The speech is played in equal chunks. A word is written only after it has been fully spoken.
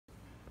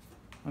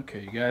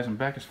Okay, you guys, I'm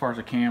back as far as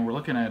I can. We're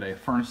looking at a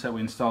furnace that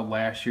we installed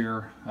last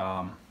year.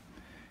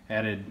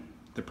 Added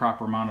the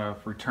proper amount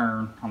of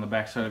return on the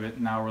back side of it.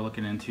 Now we're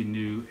looking into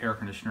new air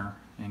conditioner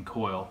and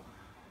coil.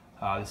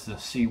 This is a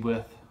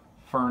C-width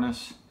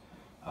furnace.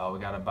 We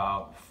got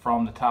about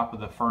from the top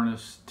of the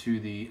furnace to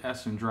the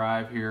Essen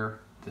drive here,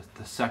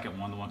 the second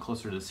one, the one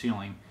closer to the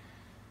ceiling,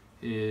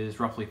 is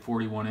roughly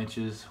 41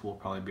 inches. We'll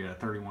probably be at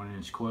a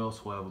 31-inch coil,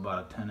 so we'll have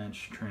about a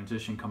 10-inch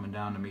transition coming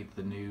down to meet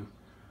the new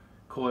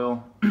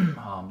coil.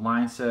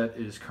 Line set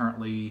is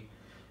currently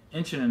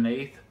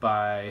 1.125"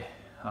 by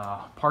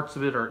parts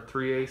of it are at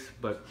 3/8,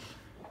 but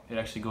it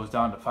actually goes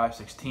down to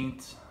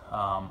 5/16.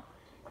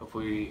 If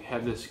we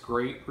have this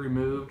grate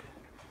removed,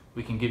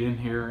 we can get in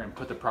here and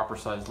put the proper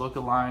size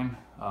local line.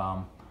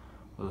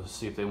 We'll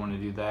see if they want to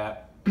do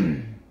that.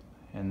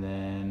 And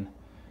then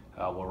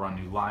we'll run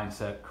new line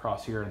set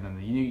across here, and then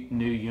the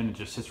new unit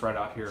just sits right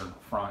out here in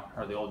front,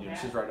 or the old unit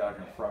sits right out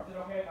here in front.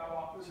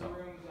 So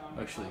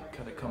actually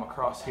kind of come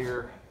across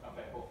here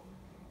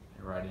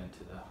and right into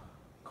the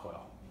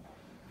coil.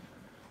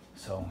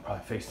 So I'll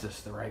probably face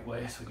this the right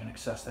way so we can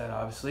access that,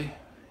 obviously.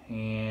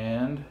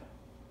 And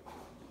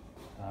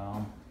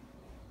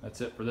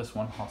that's it for this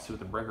one. I'll see what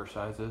the breaker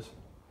size is.